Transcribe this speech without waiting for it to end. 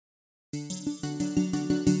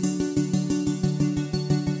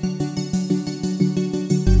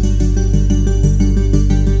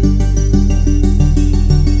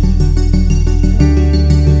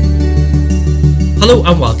Hello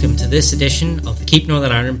and welcome to this edition of the Keep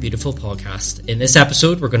Northern Ireland Beautiful podcast. In this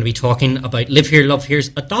episode, we're going to be talking about Live Here, Love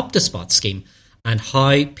Here's Adopt a Spot scheme and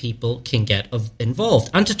how people can get involved.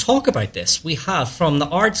 And to talk about this, we have from the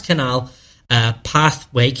Ards Canal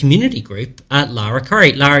Pathway Community Group, Lara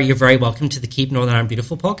Curry. Lara, you're very welcome to the Keep Northern Ireland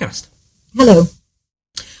Beautiful podcast. Hello.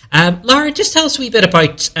 Lara, just tell us a wee bit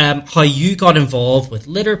about how you got involved with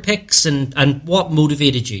litter picks and what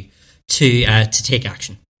motivated you to take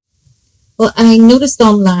action. Well, I noticed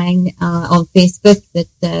online on Facebook that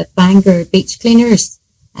the Bangor beach cleaners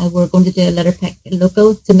were going to do a litter pick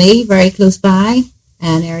local to me, very close by,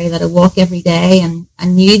 an area that I walk every day, and I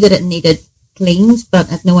knew that it needed cleaned, but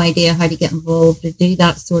I had no idea how to get involved or do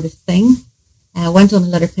that sort of thing. I went on a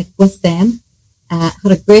litter pick with them, had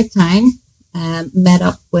a great time, met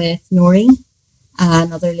up with Noreen,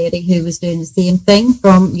 another lady who was doing the same thing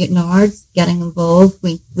from Newton Ards, getting involved.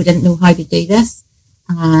 We didn't know how to do this.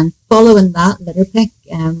 And following that litter pick,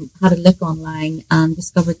 had a look online and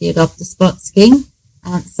discovered the Adopt a Spot scheme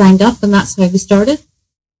and signed up, and that's how we started.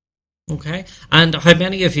 Okay. And how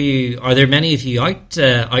many of you, are there many of you out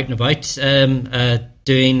and about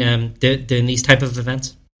doing these type of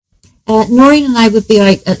events? Noreen and I would be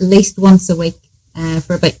out at least once a week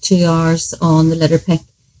for about 2 hours on the litter pick.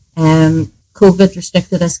 COVID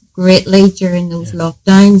restricted us greatly during those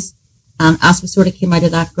lockdowns. And as we sort of came out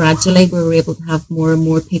of that gradually, we were able to have more and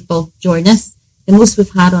more people join us. The most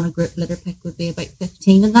we've had on a group litter pick would be about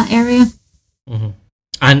 15 in that area. Mm-hmm.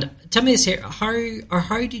 And tell me this here,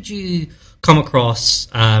 how did you come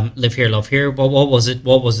across Live Here, Love Here? What was it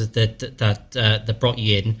that brought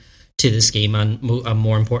you in to the scheme and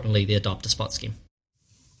more importantly, the Adopt a Spot scheme?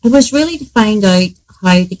 It was really to find out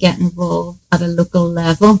how to get involved at a local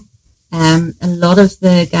level. A lot of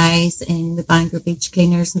the guys in the Bangor Beach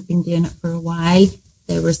Cleaners have been doing it for a while.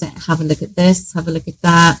 They were saying, have a look at this, have a look at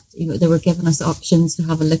that. They were giving us options to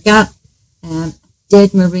have a look at.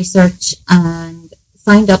 Did my research and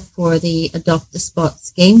signed up for the Adopt a Spot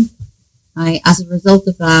scheme. As a result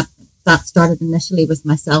of that started initially with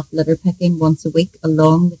myself litter picking once a week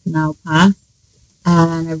along the canal path.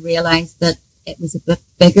 And I realised that it was a bit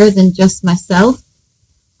bigger than just myself.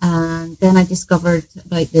 And then I discovered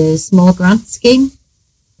about the small grant scheme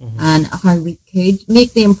and how we could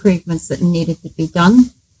make the improvements that needed to be done.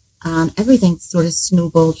 And everything sort of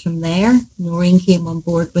snowballed from there. Noreen came on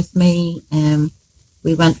board with me.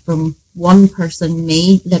 We went from one person,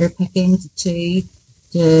 me, litter picking, to two,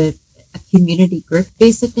 to a community group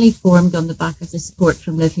basically formed on the back of the support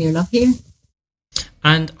from Live Here, Love Here.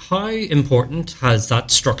 And how important has that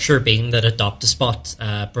structure been that Adopt a Spot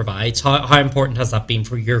provides? How important has that been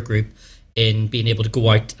for your group in being able to go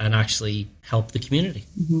out and actually help the community?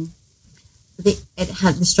 Mm-hmm.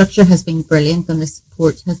 The structure has been brilliant and the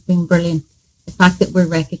support has been brilliant. The fact that we're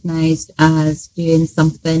recognised as doing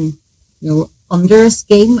something, under a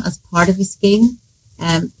scheme, as part of a scheme,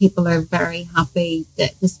 people are very happy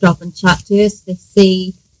to stop and chat to us. They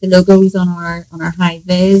see the logos on our high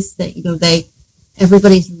vis that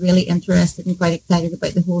everybody's really interested and quite excited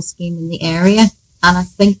about the whole scheme in the area. And I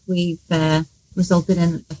think we've resulted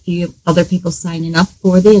in a few other people signing up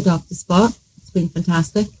for the Adopt a Spot. It's been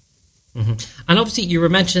fantastic. Mm-hmm. And obviously you were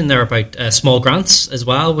mentioning there about small grants as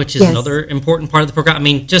well, which is another important part of the programme. I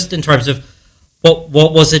mean, just in terms of what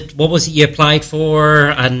was it you applied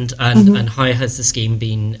for and how has the scheme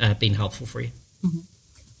been helpful for you? Mm-hmm.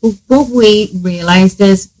 Well, what we realised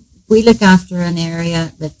is we look after an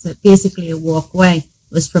area that's basically a walkway. It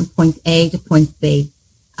was from point A to point B.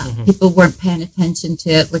 People weren't paying attention to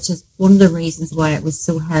it, which is one of the reasons why it was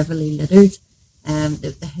so heavily littered.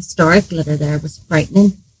 The historic litter there was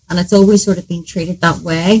frightening, and it's always sort of been treated that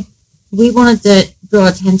way. We wanted to draw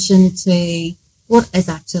attention to what is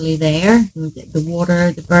actually there, the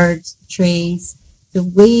water, the birds, the trees. So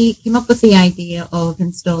we came up with the idea of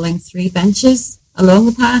installing 3 benches along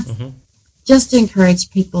the path. Mm-hmm. Just to encourage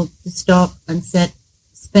people to stop and sit,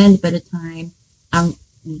 spend a bit of time and,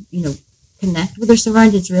 connect with their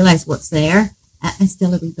surroundings, realise what's there, and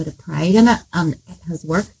still a wee bit of pride in it. And it has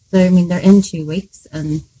worked. So, they're in 2 weeks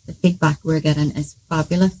and the feedback we're getting is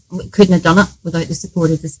fabulous. We couldn't have done it without the support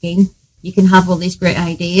of the scheme. You can have all these great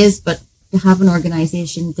ideas, but to have an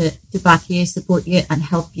organisation to back you, support you and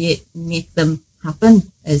help you make them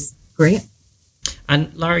happen is great.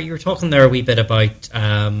 And Lara, you were talking there a wee bit about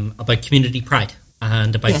community pride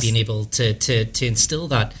and about being able to instill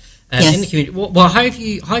that in the community. Well, how have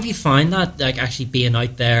you found that, like, actually being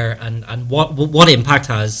out there and what impact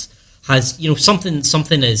has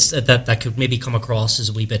something is that could maybe come across as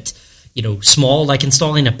a wee bit small, like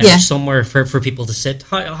installing a bench somewhere for people to sit.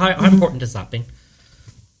 How important has that been?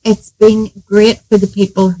 It's been great for the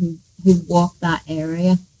people who who walk that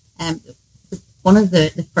area. One of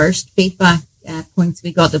the first feedback points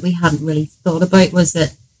we got that we hadn't really thought about was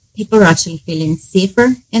that people are actually feeling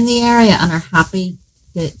safer in the area and are happy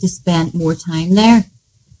to spend more time there.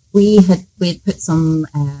 We had put some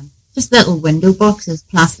just little window boxes,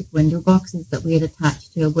 plastic window boxes that we had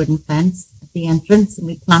attached to a wooden fence at the entrance, and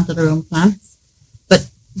we planted our own plants. But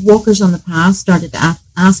walkers on the path started to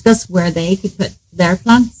ask us where they could put their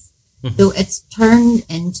plants. Mm-hmm. So it's turned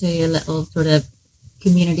into a little sort of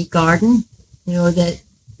community garden. You know, the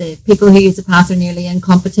people who use the path are nearly in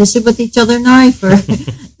competition with each other now for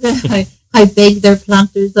how big their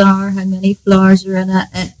planters are, how many flowers are in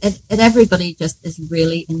it, and everybody just is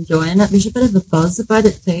really enjoying it. There's a bit of a buzz about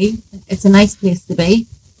it too. It's a nice place to be.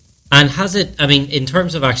 And has it, I mean, in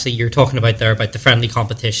terms of actually, you're talking about there about the friendly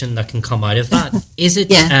competition that can come out of that, is it,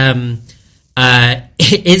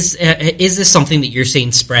 is this something that you're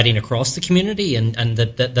seeing spreading across the community and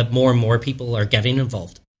that more and more people are getting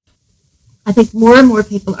involved? I think more and more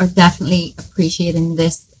people are definitely appreciating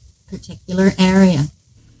this particular area.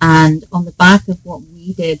 And on the back of what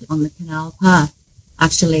we did on the canal path,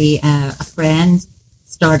 actually a friend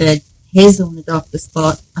started his own adopt a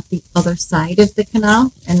spot at the other side of the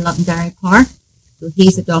canal in Londonderry Park. So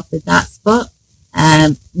he's adopted that spot.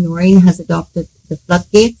 Noreen has adopted the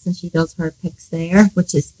floodgates and she does her picks there,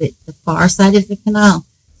 which is the far side of the canal.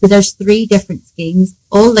 So there's 3 different schemes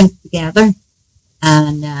all linked together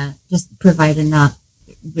and just providing that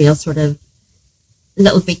real sort of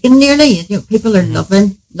little beacon nearly. You know, people are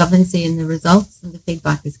loving seeing the results and the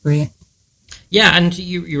feedback is great. Yeah, and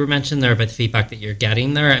you were mentioning there about the feedback that you're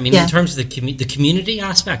getting there. I mean, in terms of the community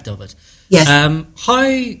aspect of it, yes.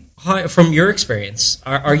 How from your experience,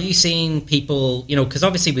 are you seeing people, you know, because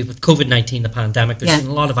obviously with COVID-19, the pandemic, there's been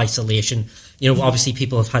a lot of isolation. You know, obviously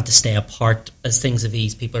people have had to stay apart as things have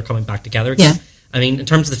eased. People are coming back together again. Yeah. I mean, in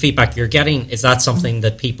terms of the feedback you're getting, is that something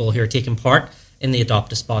that people who are taking part in the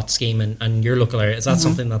Adopt a Spot scheme and your local area, is that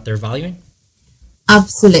something that they're valuing?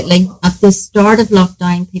 Absolutely. At the start of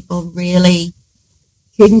lockdown, people really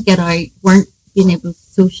couldn't get out, weren't being able to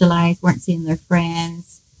socialise, weren't seeing their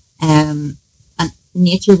friends. And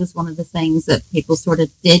nature was one of the things that people sort of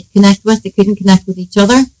did connect with. They couldn't connect with each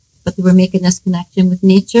other, but they were making this connection with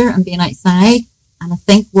nature and being outside. And I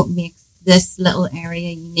think what makes this little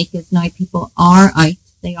area unique is now people are out.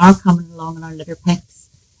 They are coming along in our litter picks.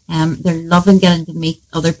 They're loving getting to meet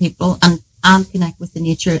other people and connect with the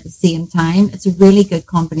nature at the same time. It's a really good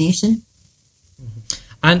combination.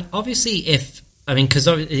 And obviously because,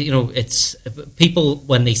 you know, it's people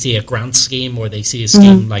when they see a grant scheme or they see a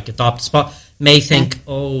scheme like Adopt a Spot may think,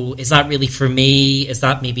 oh, is that really for me? Is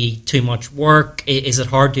that maybe too much work? Is it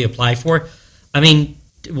hard to apply for? I mean,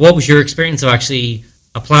 what was your experience of actually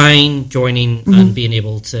applying, joining and being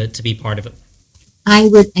able to be part of it? I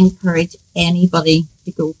would encourage anybody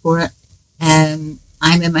to go for it. I'm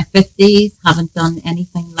in my 50s, haven't done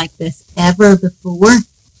anything like this ever before,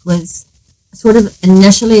 was sort of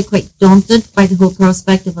initially quite daunted by the whole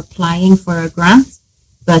prospect of applying for a grant.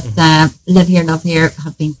 But Live Here, Love Here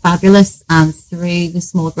have been fabulous. And through the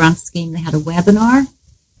small grant scheme, they had a webinar.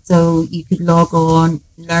 So you could log on,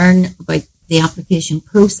 learn about the application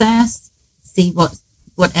process, see what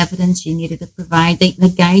evidence you needed to provide. They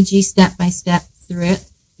guide you step by step through it.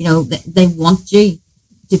 You know, they want you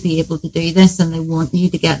to be able to do this and they want you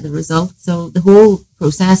to get the results. So the whole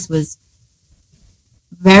process was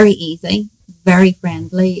very easy, very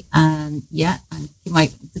friendly, and came out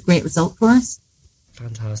with a great result for us.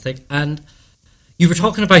 Fantastic. And you were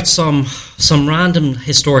talking about some random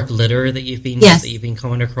historic litter that you've been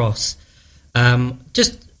coming across.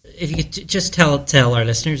 Just if you could just tell our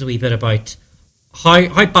listeners a wee bit about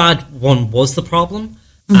how bad one was the problem,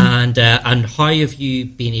 and how have you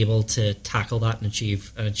been able to tackle that and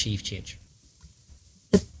achieve change?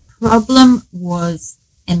 The problem was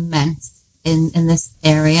immense in this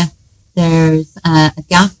area. There's a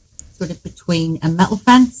gap sort of between a metal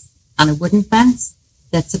fence and a wooden fence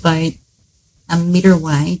that's about 1 metre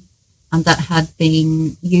wide, and that had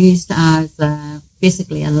been used as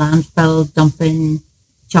basically a landfill, dumping,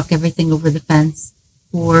 chuck everything over the fence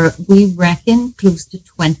for, we reckon, close to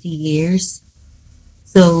 20 years.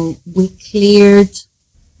 So we cleared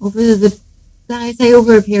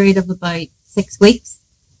over a period of about 6 weeks,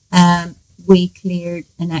 we cleared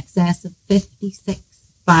in excess of 56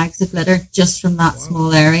 bags of litter just from that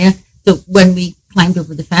small area. So when we climbed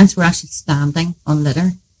over the fence, we're actually standing on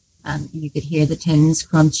litter, and you could hear the tins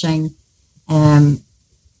crunching, tin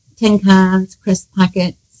cans, crisp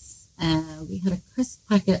packets. We had a crisp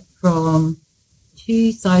packet from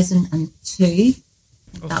 2002.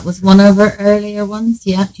 That was one of our earlier ones.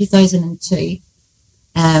 2002.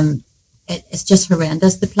 it's just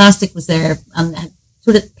horrendous. The plastic was there, and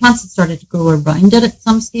sort of plants had started to grow around it at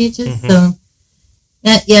some stages. Mm-hmm. So,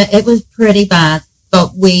 yeah, it was pretty bad.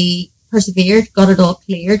 But we persevered, got it all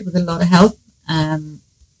cleared with a lot of help, and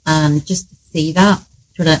just to see that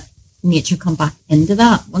sort of nature come back into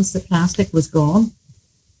that once the plastic was gone.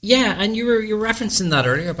 Yeah, and you were referencing that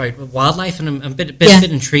earlier about wildlife, and I'm a bit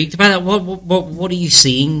intrigued about that. What are you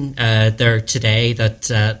seeing there today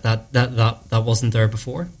that wasn't there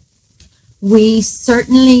before? We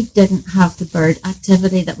certainly didn't have the bird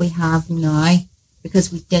activity that we have now,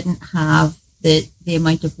 because we didn't have the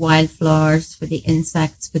amount of wildflowers for the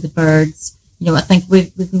insects, for the birds. I think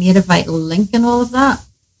we've made a vital link in all of that.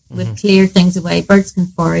 Mm-hmm. We've cleared things away. Birds can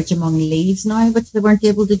forage among leaves now, which they weren't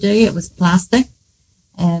able to do. It was plastic.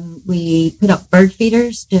 We put up bird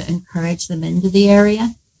feeders to encourage them into the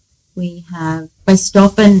area. We have, by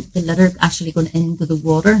stopping the litter actually going into the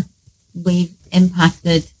water, we've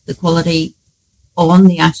impacted the quality on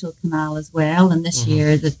the actual canal as well. And this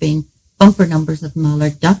year there's been bumper numbers of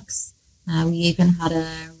mallard ducks. We even had a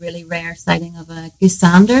really rare sighting of a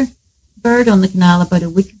goosander bird on the canal about a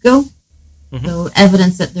week ago. Mm-hmm. So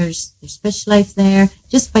evidence that there's fish life there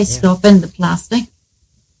just by stopping the plastic.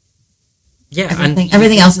 Yeah,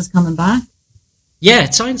 everything else is coming back. Yeah,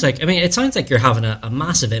 it sounds like you're having a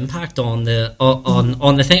massive impact on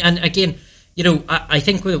the thing. And again, I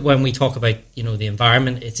think when we talk about the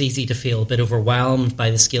environment, it's easy to feel a bit overwhelmed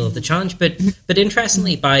by the scale of the challenge. But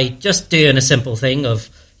interestingly, by just doing a simple thing of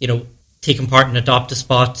taking part in Adopt a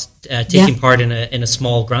Spot, taking part in a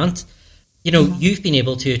small grant, you've been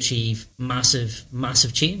able to achieve massive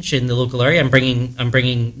change in the local area and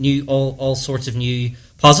bringing new all sorts of new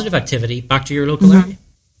positive activity back to your local area.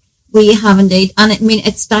 We have indeed, and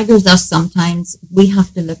it staggers us sometimes. We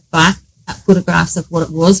have to look back at photographs of what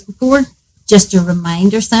it was before, just to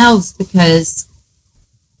remind ourselves, because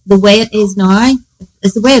the way it is now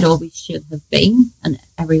is the way it always should have been, and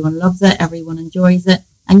everyone loves it, everyone enjoys it,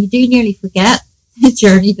 and you do nearly forget the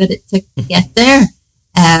journey that it took to get there,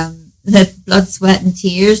 the blood, sweat, and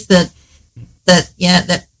tears that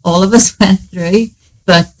all of us went through,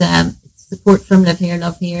 but support from Live Here,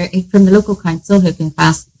 Love Here, from the local council, who've been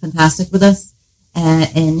fantastic with us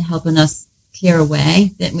in helping us clear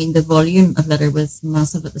away. The volume of litter was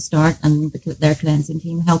massive at the start, and their cleansing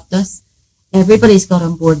team helped us. Everybody's got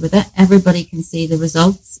on board with it. Everybody can see the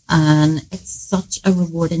results, and it's such a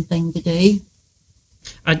rewarding thing to do.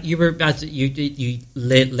 And you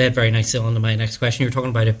led very nicely on to my next question. You were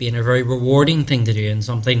talking about it being a very rewarding thing to do, and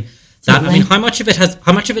something that how much of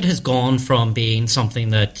it has gone from being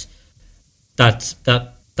something that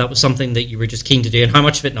was something that you were just keen to do, and how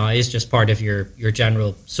much of it now is just part of your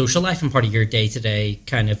general social life and part of your day-to-day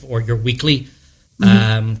kind of, or your weekly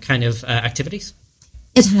kind of activities?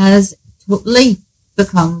 It has totally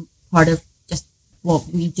become part of just what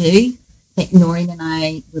we do. Like Noreen and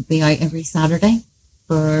I would be out every Saturday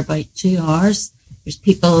for about 2 hours. There's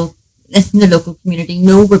people in the local community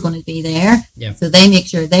know we're going to be there, so they make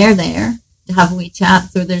sure they're there to have a wee chat.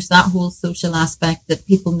 So there's that whole social aspect that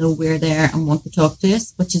people know we're there and want to talk to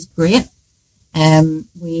us, which is great.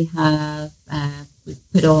 We have we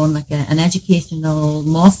put on like an educational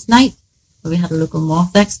moth night where we had a local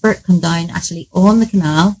moth expert come down actually on the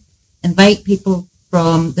canal, invite people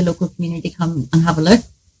from the local community to come and have a look,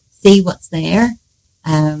 see what's there.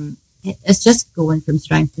 It's just going from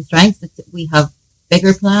strength to strength. We have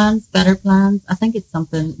bigger plans, better plans. I think it's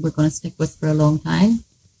something we're going to stick with for a long time.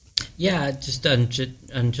 Yeah, just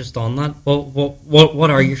on that, what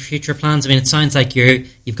are your future plans? I mean, it sounds like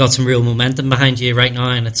you've got some real momentum behind you right now,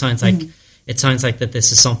 and it sounds like that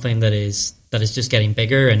this is something that is just getting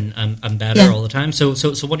bigger and better all the time. So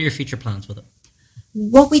what are your future plans with it?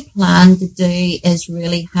 What we plan to do is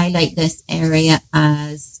really highlight this area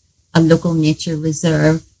as a local nature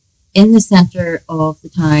reserve in the centre of the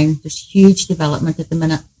town. There's huge development at the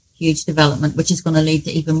minute, which is going to lead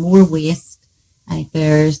to even more waste.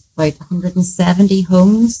 There's about 170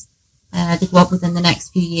 homes to go up within the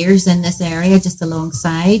next few years in this area, just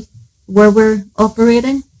alongside where we're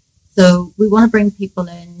operating. So we want to bring people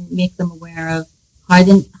in, make them aware of how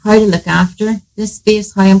to look after this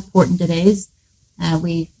space, how important it is.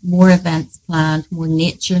 We've more events planned, more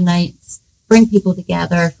nature nights, bring people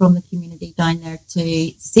together from the community down there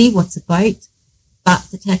to see what's about. Bat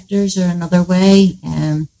detectors are another way.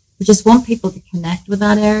 We just want people to connect with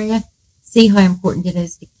that area, see how important it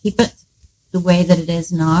is to keep it the way that it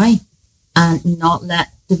is now, and not let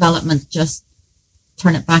development just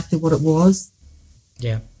turn it back to what it was.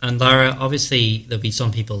 Yeah, and Lara, obviously there'll be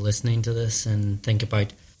some people listening to this and think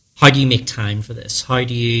about, how do you make time for this? How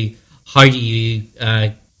do you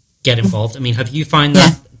get involved? I mean, have you found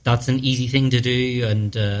that's an easy thing to do,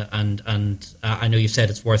 and I know you've said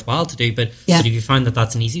it's worthwhile to do, but have you found that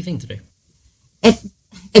that's an easy thing to do?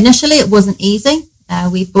 Initially, it wasn't easy.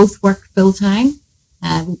 We both work full time.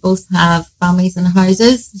 We both have families and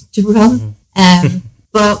houses to run.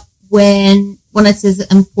 But when it is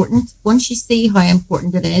important, once you see how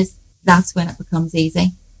important it is, that's when it becomes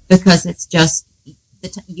easy, because it's just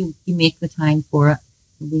you make the time for it.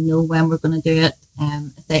 We know when we're going to do it.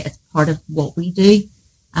 It's part of what we do,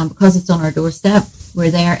 and because it's on our doorstep,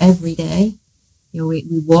 we're there every day.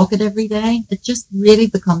 We walk it every day. It just really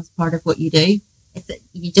becomes part of what you do.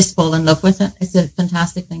 You just fall in love with it. It's a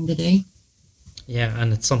fantastic thing to do. Yeah,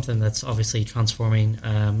 and it's something that's obviously transforming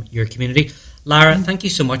your community. Lara, thank you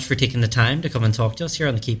so much for taking the time to come and talk to us here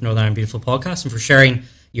on the Keep Northern Ireland Beautiful podcast, and for sharing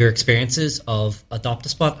your experiences of Adopt a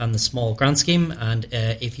Spot and the small grant scheme. And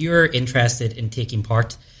if you're interested in taking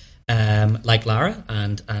part, like Lara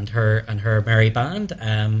and her merry band,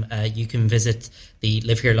 you can visit the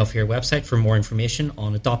Live Here Love Here website for more information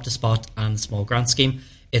on Adopt a Spot and the small grant scheme.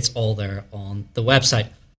 It's all there on the website.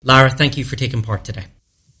 Lara, thank you for taking part today.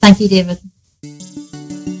 Thank you, David.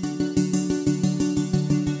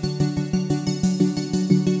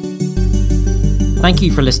 Thank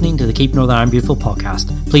you for listening to the Keep Northern Ireland Beautiful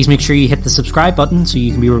podcast. Please make sure you hit the subscribe button so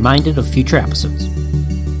you can be reminded of future episodes.